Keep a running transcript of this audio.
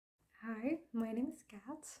Hi, my name is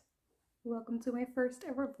Kat. Welcome to my first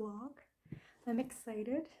ever vlog. I'm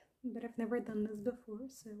excited, but I've never done this before,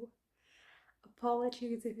 so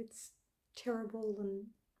apologies if it's terrible and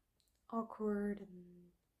awkward, and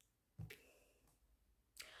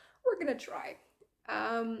we're gonna try.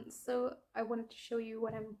 So I wanted to show you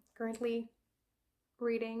what I'm currently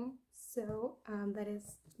reading. So that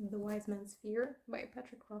is The Wise Man's Fear by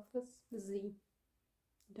Patrick Rothfuss. This is the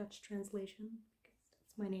Dutch translation because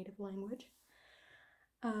that's my native language.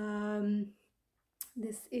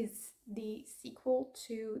 This is the sequel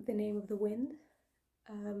to The Name of the Wind,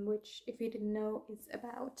 which, if you didn't know, is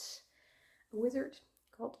about a wizard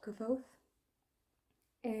called Carew,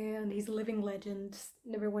 and he's a living legend.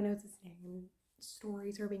 Everyone knows his name.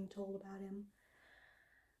 Stories are being told about him.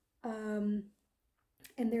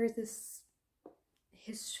 And there's this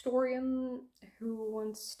historian who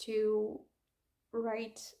wants to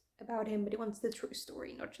write about him, but he wants the true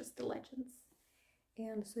story, not just the legends.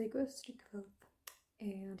 And so he goes to Carew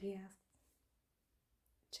and he asks,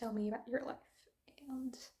 "Tell me about your life."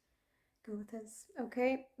 And Carew says,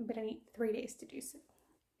 "Okay, but I need 3 days to do so."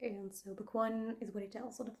 And so book 1 is what he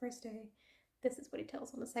tells on the first day. This is what he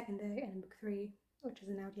tells on the second day, and book 3, which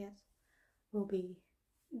isn't out yet, will be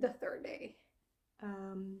the third day.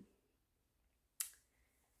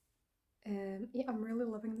 Yeah, I'm really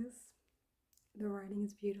loving this. The writing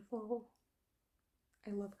is beautiful.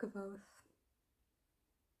 I love Carew.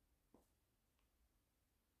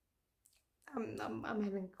 I'm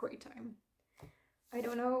having a great time. I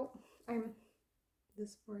don't know, I'm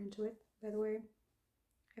this far into it, by the way. I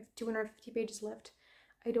have 250 pages left.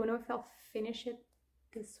 I don't know if I'll finish it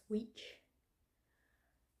this week.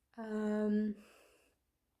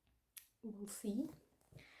 We'll see.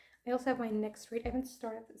 I also have my next read. I haven't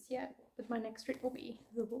started this yet, but my next read will be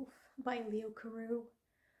The Wolf by Carew,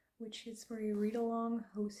 which is for a read-along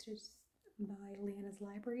hosted by Leanna's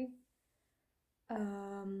Library. I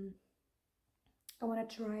want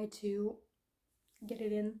to try to get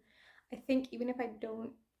it in. I think even if I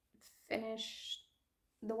don't finish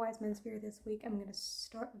The Wise Man's Fear this week, I'm gonna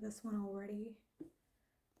start this one already.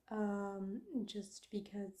 Just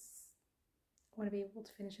because I want to be able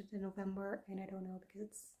to finish it in November, and I don't know,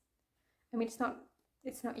 because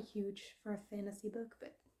it's not huge for a fantasy book,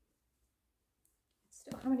 but it's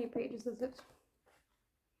still, how many pages is it?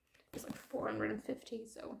 It's like 450,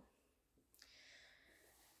 so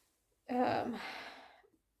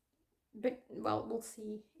but well, we'll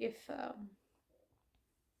see if I'm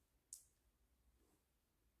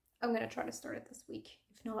gonna try to start it this week.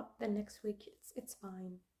 If not, then next week. It's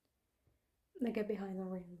fine. I get behind on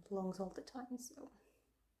reading longs all the time, so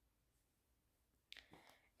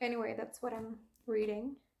anyway, that's what I'm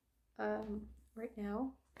reading right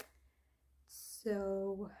now.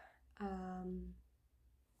 So I'm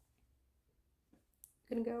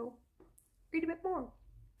gonna go read a bit more.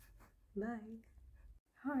 Bye.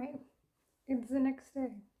 Hi, it's the next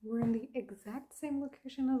day. We're in the exact same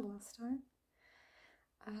location as last time.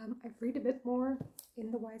 I've read a bit more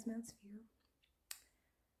in The Wise Man's Fear.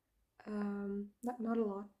 Not a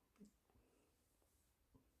lot.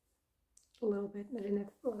 A little bit. I didn't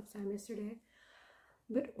have a lot of time yesterday.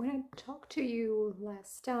 But when I talked to you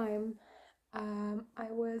last time,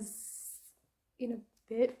 I was in a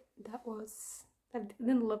bit I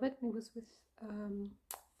didn't love it. It was with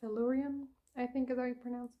Felurian, I think is how you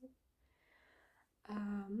pronounce it.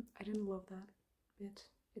 I didn't love that bit.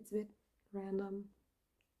 It's a bit random,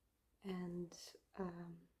 and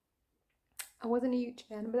I wasn't a huge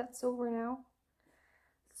fan, but that's over now,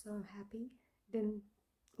 so I'm happy. It didn't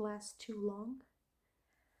last too long.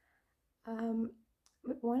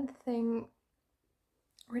 But one thing,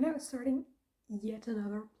 we're now starting yet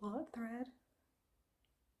another plot thread.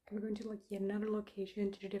 And we're going to like yet another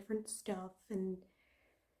location to do different stuff, and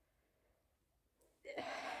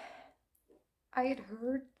I had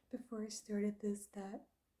heard before I started this that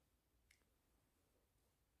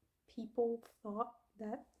people thought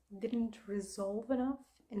that didn't resolve enough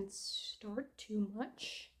and start too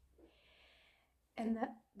much, and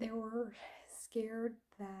that they were scared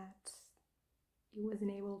that he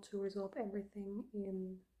wasn't able to resolve everything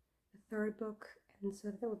in the third book, and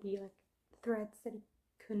so there would be like threads that he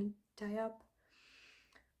couldn't tie up,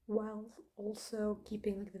 while also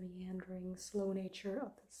keeping like the meandering, slow nature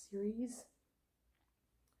of the series.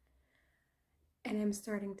 And I'm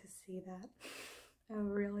starting to see that. I'm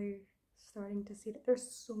really starting to see that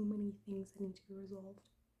there's so many things that need to be resolved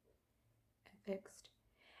and fixed.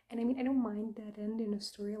 And I mean, I don't mind that end in a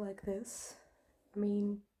story like this. I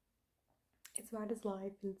mean, it's about his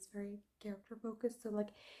life and it's very character focused, so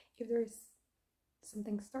like if there's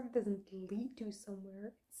something started that doesn't lead to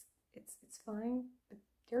somewhere, it's fine, but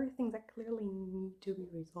there are things that clearly need to be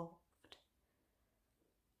resolved.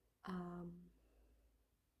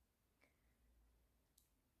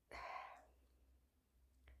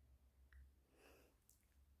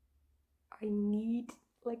 I need,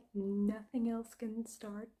 like, nothing else can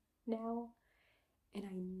start now, and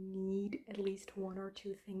I need at least one or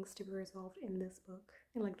two things to be resolved in this book,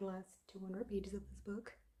 in like the last 200 pages of this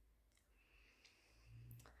book.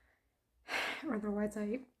 Otherwise,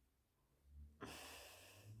 I'm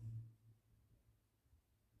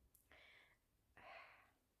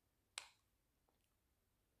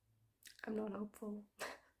not hopeful.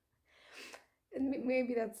 And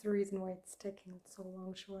maybe that's the reason why it's taking so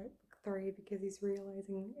long to write book 3, because he's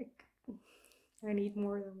realizing I need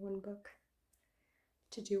more than one book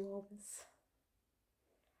to do all this.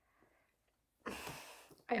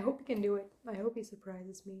 I hope he can do it. I hope he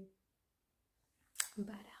surprises me.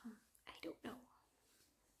 But I don't know.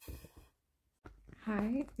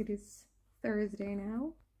 Hi, it is Thursday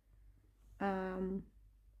now.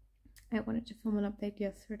 I wanted to film an update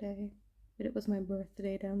yesterday, but it was my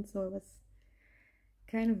birthday then, so I was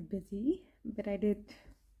kind of busy. But I did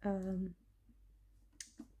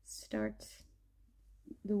start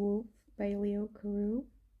The Wolf by Carew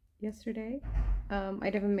yesterday. I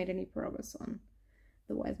haven't made any progress on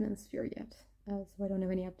The Wise Man's Fear yet, so I don't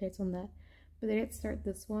have any updates on that. But I did start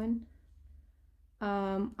this one.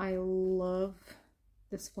 I love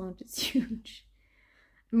this font. It's huge.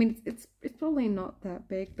 I mean, it's probably not that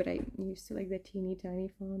big, but I'm used to like the teeny tiny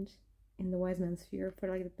font in The Wise Man's Fear for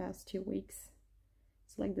like the past 2 weeks.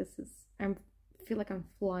 So like this is, I feel like I'm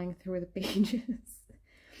flying through the pages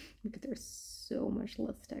because there's so much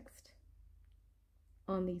less text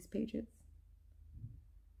on these pages.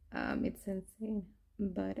 It's insane,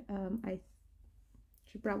 but I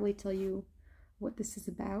should probably tell you what this is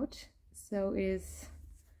about. So it is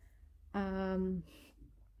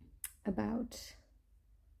about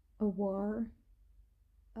a war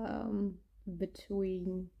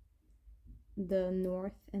between the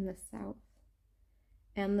North and the South.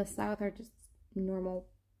 And the South are just normal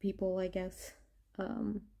people, I guess.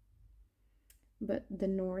 But the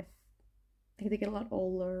North, I think they get a lot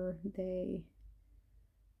older. They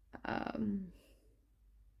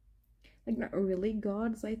like not really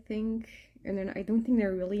gods, I think. And then I don't think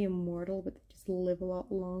they're really immortal, but they just live a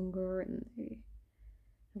lot longer, and they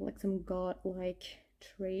have like some god-like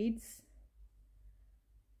traits.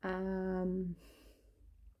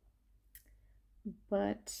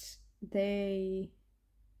 But they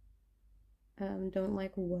don't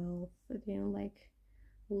like wealth, they don't like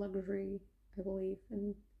luxury, I believe,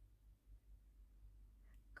 and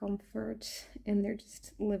comfort, and they're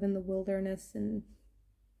just live in the wilderness, and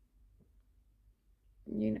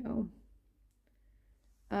you know.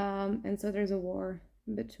 And so there's a war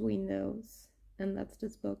between those, and that's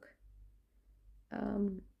this book.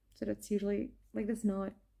 So that's usually, like, that's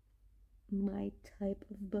not my type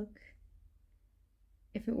of book.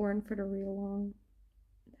 If it weren't for the read along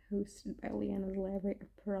hosted by Leanna's Library, I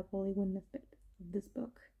probably wouldn't have picked this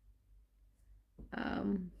book.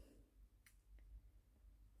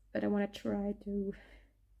 But I want to try to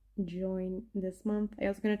join this month. I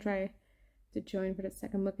was gonna try to join for the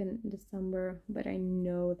second book in December, but I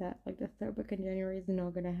know that like the third book in January is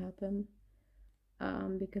not gonna happen,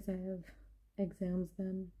 because I have exams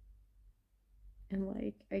then, and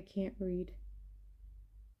like I can't read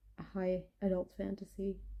a high adult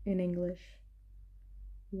fantasy in English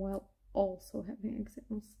while also having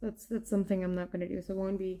exams. That's something I'm not gonna do. So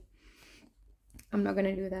I'm not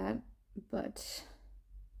gonna do that, but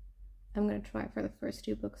I'm gonna try for the first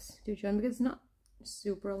 2 books to join, because it's not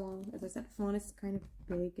super long. As I said, the font is kind of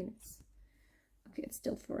big, and it's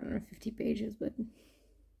still 450 pages, but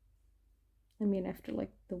I mean, after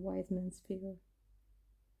like The Wise Man's Fear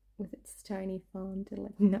with its tiny font and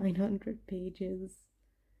like 900 pages,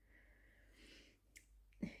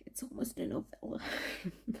 it's almost a novella.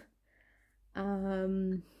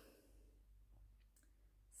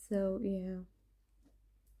 So yeah,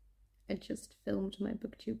 I just filmed my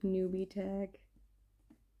booktube newbie tag,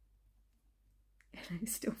 and I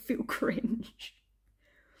still feel cringe.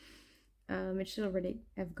 It should already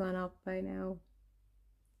have gone up by now,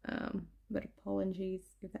 but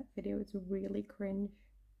apologies if that video is really cringe.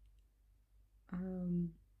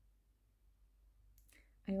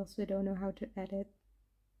 I also don't know how to edit,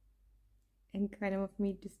 and kind of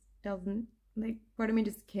me just doesn't, like, part of me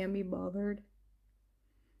just can't be bothered,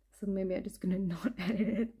 so maybe I'm just gonna not edit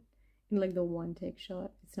it in like the one take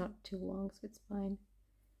shot. It's not too long, so it's fine.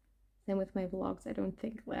 Same with my vlogs, I don't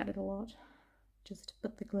think I'll edit a lot, just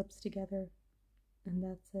put the clips together and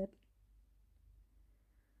that's it.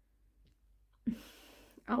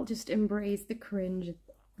 I'll just embrace the cringe,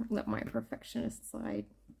 let my perfectionist side.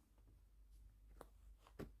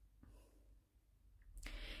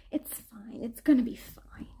 It's fine. It's gonna be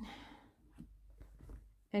fine.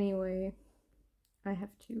 Anyway, I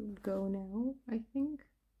have to go now, I think.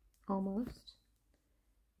 Almost.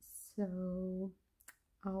 So,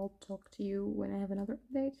 I'll talk to you when I have another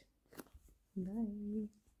update. Bye.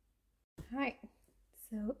 Hi.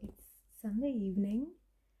 So, it's Sunday evening.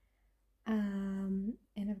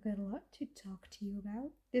 And I've got a lot to talk to you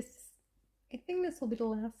about. I think this will be the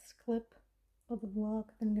last clip of the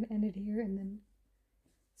vlog. I'm gonna end it here and then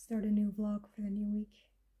start a new vlog for the new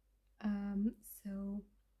week. So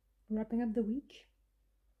wrapping up the week.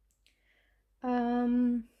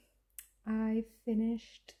 I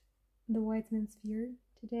finished The Wise Man's Fear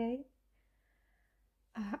today.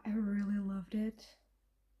 I really loved it.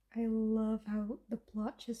 I love how the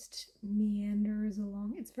plot just meanders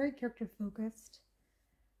along. It's very character focused.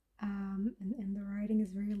 And the writing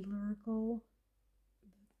is very lyrical.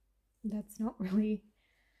 That's not really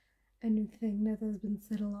a new thing that has been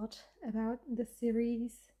said a lot about the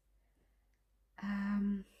series.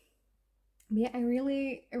 Yeah, I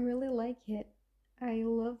really like it. I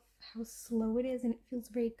love how slow it is and it feels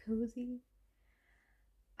very cozy.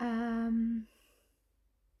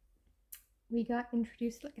 We got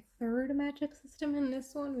introduced like a third magic system in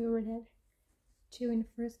this one. We already had 2 in the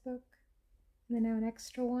first book, and then now an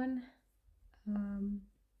extra one.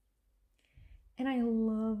 And I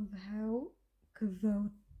love how Carew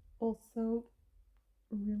also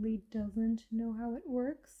really doesn't know how it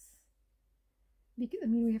works. Because I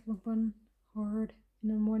mean, we have like one hard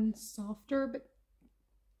and then one softer, but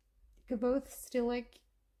Carew still like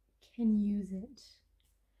can use it.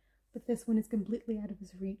 But this one is completely out of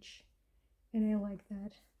his reach, and I like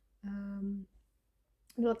that.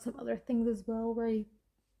 There are some other things as well where he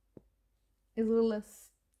is a little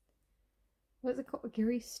less. What is it called?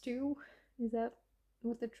 Gary stew? Is that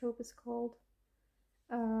what the trope is called?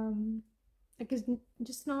 Like it's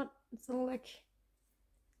just not. It's not like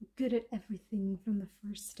good at everything from the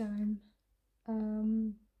first time.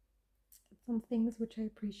 Some things which I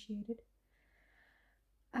appreciated.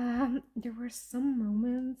 There were some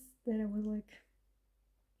moments that I was like,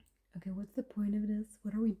 okay, what's the point of this?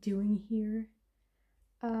 What are we doing here?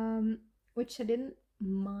 Which I didn't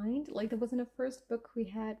mind. Like, there was in the first book, we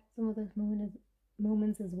had some of those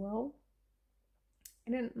moments as well.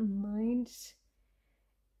 I didn't mind.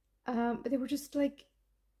 But they were just like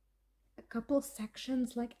a couple of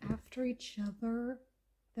sections like after each other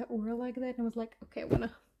that were like that, and I was like, okay, I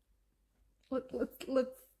wanna let's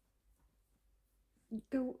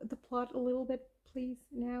go the plot a little bit, please,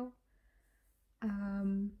 now.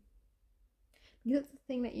 Because that's the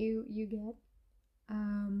thing that you get.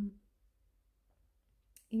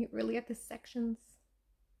 You really get the sections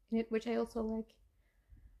in it, which I also like.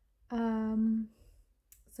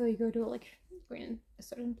 So you go to like go in a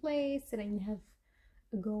certain place, and then you have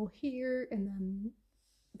a goal here, and then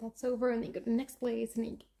that's over, and then you go to the next place, and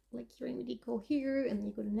then you like your immediate goal here, and then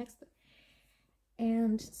you go to the next.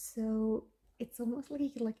 And so it's almost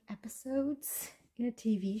like episodes in a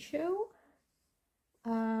TV show,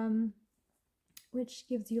 which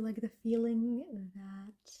gives you like the feeling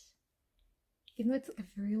that even though it's like a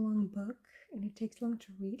very long book and it takes long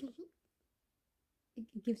to read,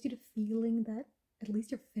 it gives you the feeling that at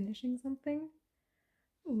least you're finishing something,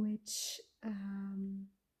 which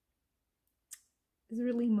is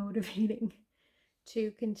really motivating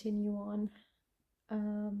to continue on.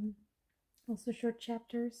 Also short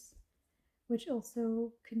chapters, which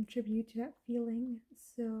also contribute to that feeling.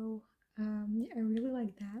 So I really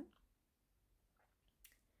like that.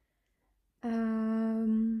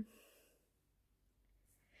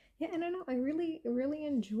 Yeah, I don't know, I really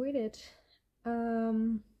enjoyed it.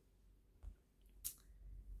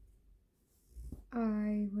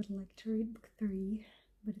 I would like to read book 3,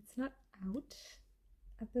 but it's not out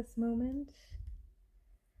at this moment.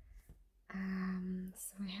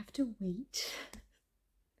 So I have to wait.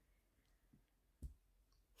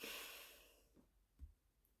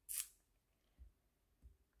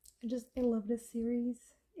 I love this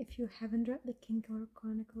series. If you haven't read the Kingkiller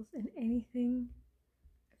Chronicles and anything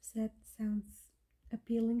I've said sounds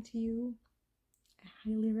appealing to you, I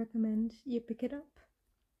highly recommend you pick it up.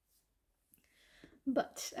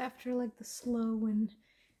 But after like the slow and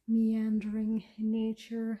meandering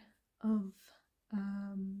nature of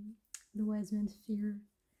The Wise Man's Fear,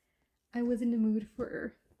 I was in the mood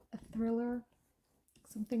for a thriller,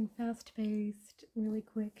 something fast-paced, really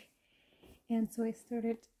quick, and so I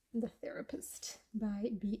started The Therapist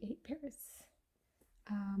by B.A. Paris.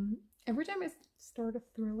 Every time I start a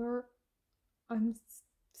thriller, I'm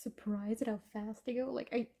surprised at how fast they go. Like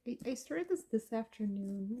I started this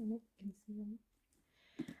afternoon, and I can see them.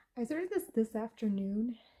 I started this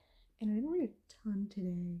afternoon, and I didn't read a ton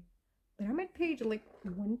today, but I'm at page like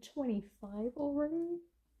 125 already.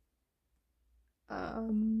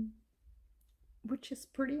 Which is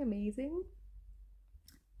pretty amazing.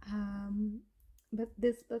 But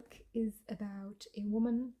this book is about a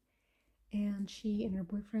woman, and she and her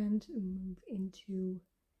boyfriend move into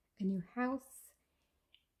a new house,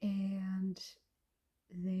 and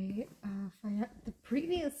they find out the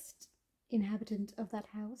previous inhabitant of that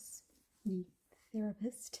house, the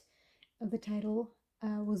therapist of the title,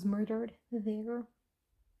 was murdered there.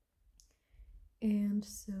 And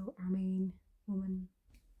so our main woman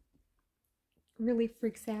really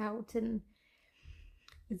freaks out, and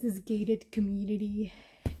it's this gated community,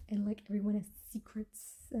 and like everyone has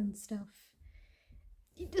secrets and stuff.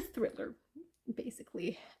 It's a thriller,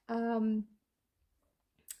 basically. And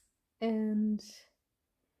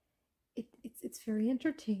it's very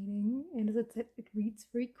entertaining, and as I said, it reads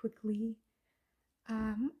very quickly.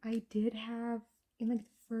 I did have, in like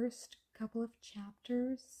the first couple of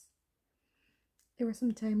chapters, there were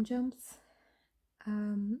some time jumps,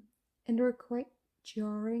 and they were quite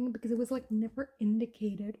jarring because it was like never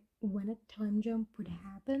indicated when a time jump would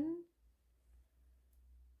happen.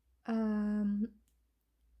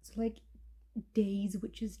 So like days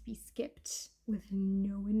would just be skipped with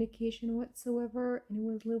no indication whatsoever, and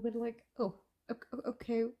it was a little bit like, oh,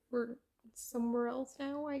 okay, we're somewhere else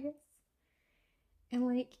now, I guess. And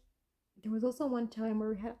like there was also one time where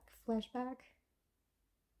we had a flashback,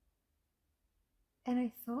 and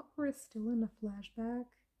I thought we were still in a flashback,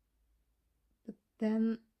 but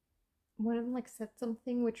then one of them like said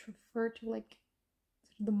something which referred to like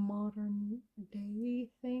sort of the modern day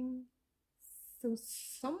thing. So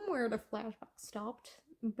somewhere the flashback stopped,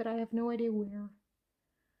 but I have no idea where.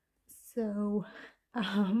 So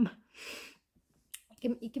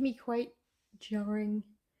it can be quite jarring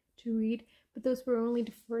to read, but those were only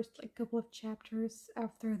the first like couple of chapters.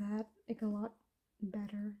 After that it got a lot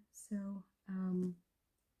better. So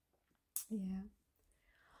yeah.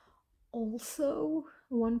 Also,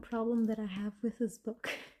 one problem that I have with this book,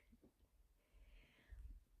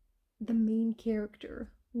 the main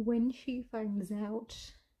character, when she finds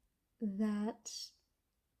out that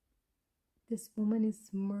this woman is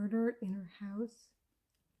murdered in her house,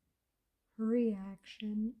 her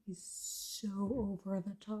reaction is so over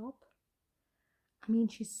the top. I mean,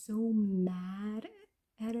 she's so mad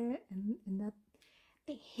at it, and that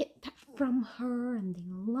they hid that from her and they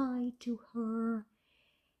lied to her.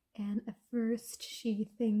 And at first she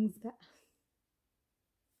thinks that...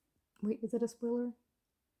 Wait, is it a spoiler?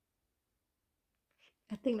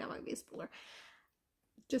 I think that might be a spoiler.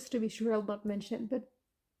 Just to be sure, I'll not mention it, but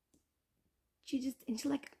she's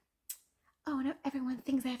like, oh no, everyone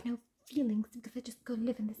thinks I have no feelings because I just go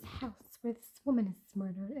live in this house where this woman is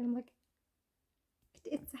murdered. And I'm like,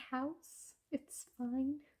 it's a house, it's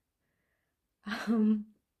fine. I mean,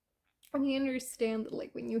 I understand that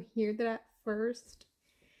like when you hear that at first,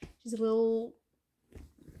 she's a little,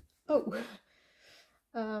 oh,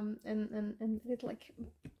 and it like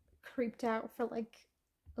creeped out for like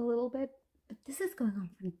a little bit, but this is going on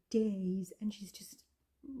for days, and she's just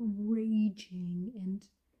raging and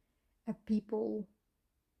at people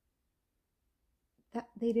that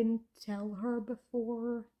they didn't tell her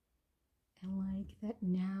before, and like that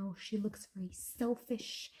now she looks very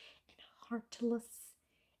selfish and heartless,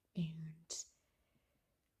 and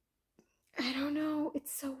I don't know,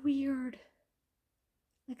 it's so weird.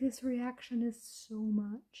 Like this reaction is so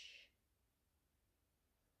much.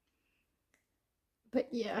 But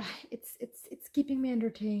yeah, it's keeping me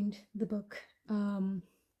entertained, the book. I'm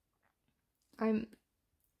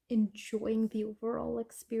enjoying the overall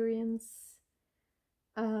experience,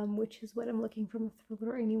 which is what I'm looking from a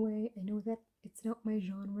thriller anyway. I know that it's not my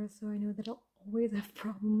genre, so I know that I'll always have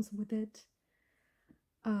problems with it.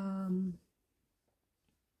 But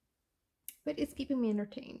it's keeping me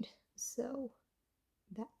entertained, so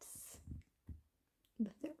that's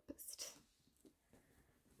The Therapist.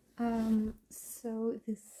 So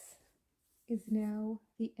this is now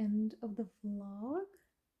the end of the vlog.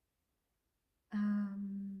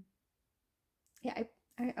 Yeah,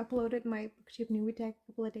 I uploaded my booktube newbie tag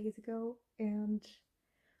a couple of days ago, and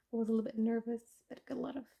I was a little bit nervous, but I got a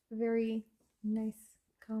lot of very nice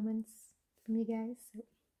comments from you guys, so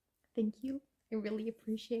thank you. I really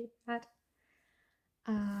appreciate that.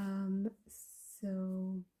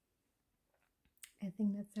 So I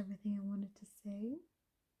think that's everything I wanted to say.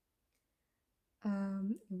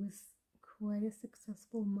 It was quite a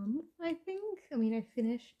successful month, I think. I mean, I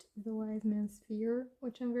finished The Wise Man's Fear,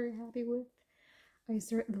 which I'm very happy with. I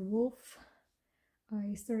started The Wolf.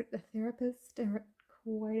 I started The Therapist. I read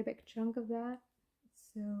quite a big chunk of that.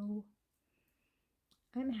 So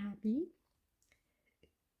I'm happy.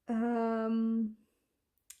 I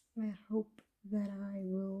hope that I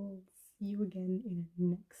will see you again in a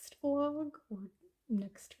next vlog or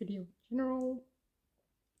next video in general.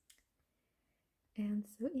 And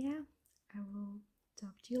so yeah, I will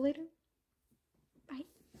talk to you later.